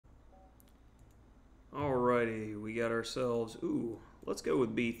we got ourselves, ooh, let's go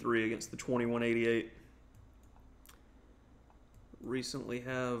with b3 against the 2188. Recently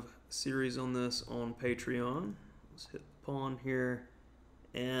have a series on this on Patreon. Let's hit the pawn here.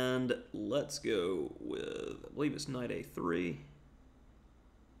 And let's go with, I believe it's knight a3.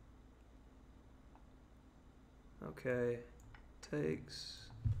 Okay, takes.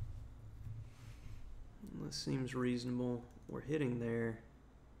 This seems reasonable. We're hitting there.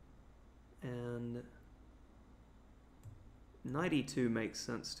 And knight e2 makes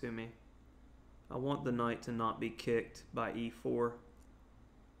sense to me. I want the knight to not be kicked by e4.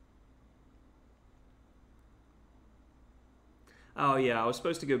 Oh yeah, I was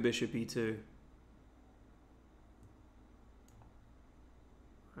supposed to go bishop e2.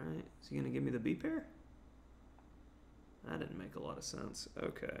 Alright, is he going to give me the b pair? That didn't make a lot of sense.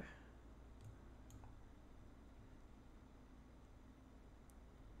 Okay.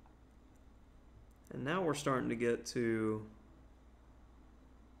 And now we're starting to get to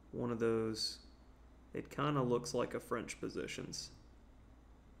one of those, it kind of looks like a French positions.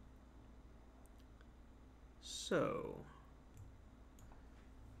 So,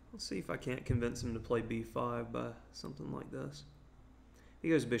 let's see if I can't convince him to play b5 by something like this. He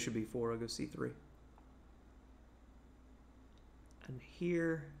goes bishop b4, I go c3. And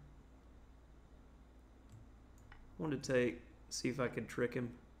here, I wanted to see if I could trick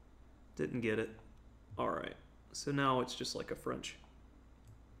him. Didn't get it. Alright, so now it's just like a French.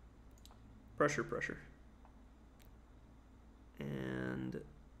 Pressure, pressure. And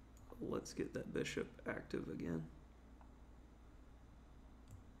let's get that bishop active again.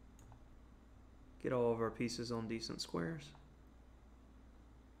 Get all of our pieces on decent squares.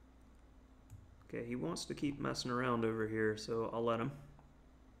 Okay, he wants to keep messing around over here, so I'll let him.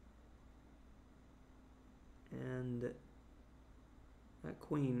 And that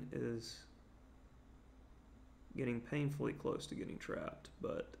queen is getting painfully close to getting trapped,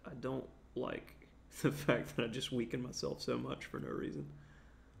 but I don't like the fact that I just weakened myself so much for no reason.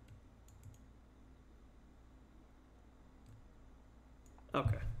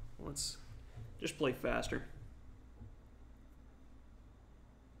 Okay, let's just play faster.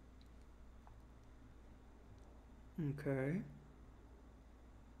 Okay.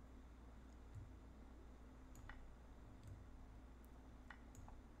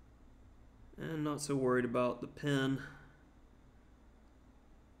 And not so worried about the pin,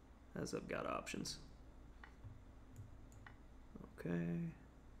 as I've got options. Okay.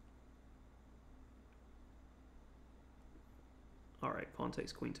 Alright, pawn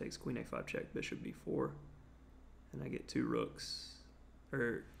takes, queen a5 check, bishop b4. And I get 2 rooks.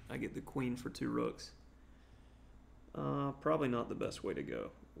 Or, I get the queen for 2 rooks. Probably not the best way to go.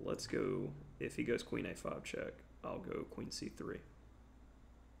 Let's go, if he goes queen a5 check, I'll go queen c3.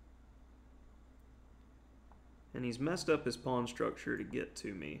 And he's messed up his pawn structure to get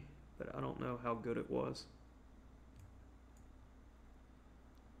to me, but I don't know how good it was.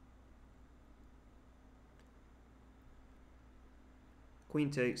 Queen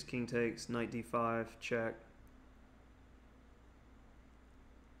takes, king takes, knight d5, check.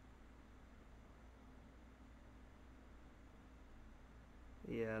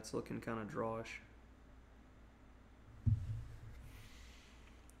 Yeah, it's looking kind of drawish.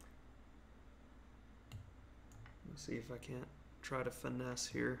 Let's see if I can't try to finesse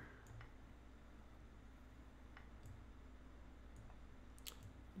here.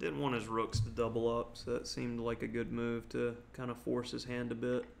 Didn't want his rooks to double up, so that seemed like a good move to kind of force his hand a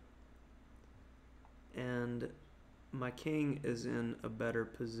bit. And my king is in a better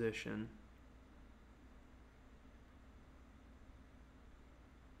position.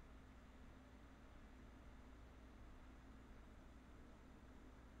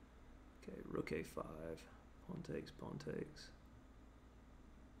 Okay, rook a5. Pawn takes, pawn takes.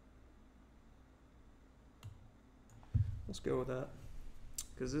 Let's go with that.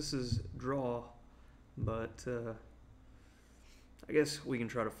 Because this is draw, but I guess we can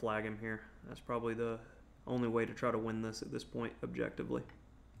try to flag him here. That's probably the only way to try to win this at this point objectively.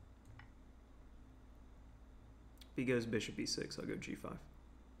 If he goes bishop e6, I'll go g5.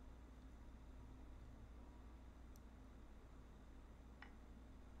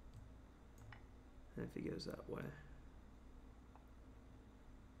 And if he goes that way.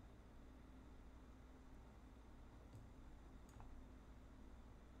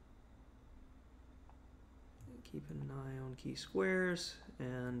 Keep an eye on key squares,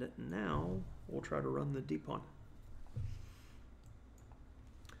 and now we'll try to run the d-pawn.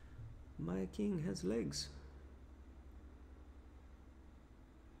 My king has legs.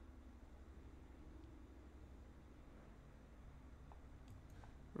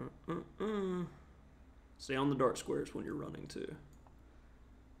 Stay on the dark squares when you're running too.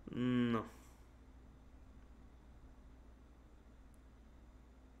 No.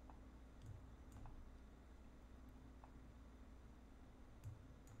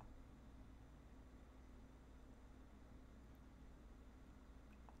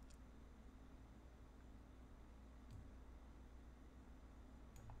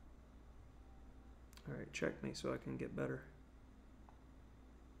 All right, check me so I can get better.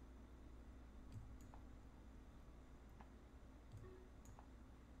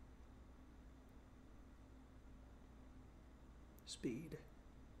 Speed.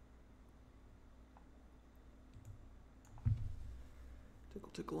 Tickle,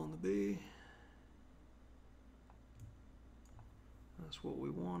 tickle on the B. That's what we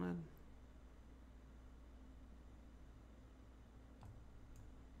wanted.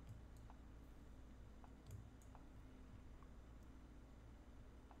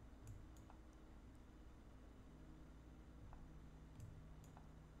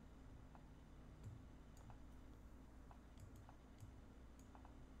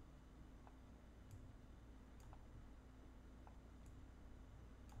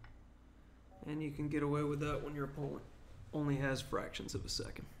 And you can get away with that when your opponent only has fractions of a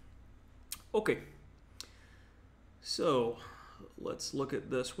second. Okay, so let's look at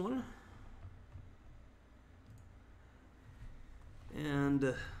this one.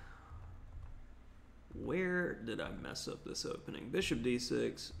 And where did I mess up this opening? Bishop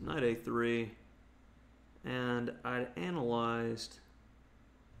d6, knight a3, and I analyzed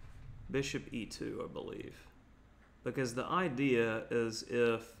bishop e2, I believe. Because the idea is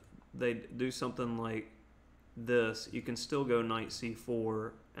if they do something like this, you can still go knight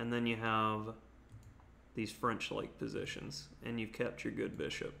c4, and then you have these French-like positions, and you've kept your good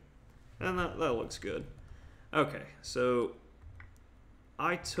bishop. And that looks good. Okay, so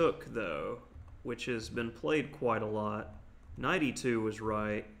I took, though, which has been played quite a lot, knight e2 was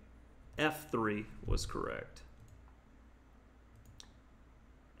right, f3 was correct.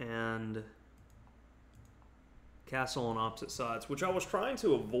 And castle on opposite sides, which I was trying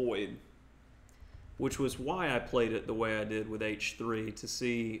to avoid, which was why I played it the way I did with h3 to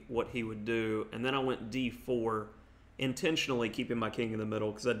see what he would do. And then I went d4, intentionally keeping my king in the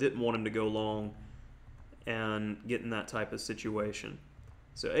middle because I didn't want him to go long and get in that type of situation.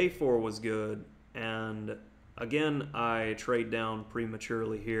 So a4 was good, and again, I trade down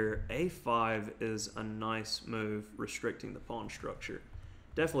prematurely here. a5 is a nice move, restricting the pawn structure.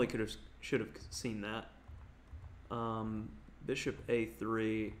 Definitely should have seen that. Bishop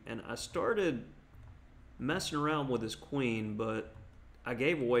a3, and I started messing around with his queen, but I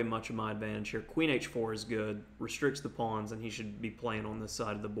gave away much of my advantage here. Queen h4 is good, restricts the pawns, and he should be playing on this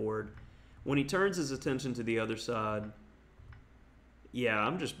side of the board. When he turns his attention to the other side, yeah,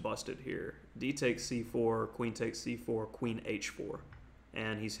 I'm just busted here. D takes c4, queen takes c4, queen h4,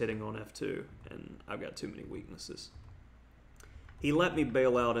 and he's hitting on f2, and I've got too many weaknesses. He let me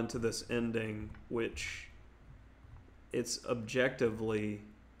bail out into this ending, which it's objectively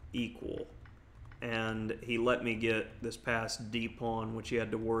equal, and he let me get this past d pawn, which he had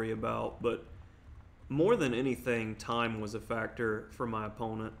to worry about, but more than anything, time was a factor for my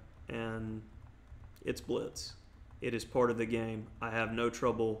opponent, and it's blitz. It is part of the game. I have no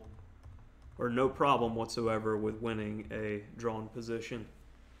trouble or no problem whatsoever with winning a drawn position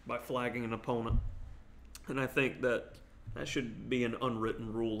by flagging an opponent, and I think that should be an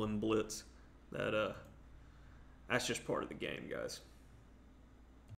unwritten rule in blitz, that that's just part of the game, guys.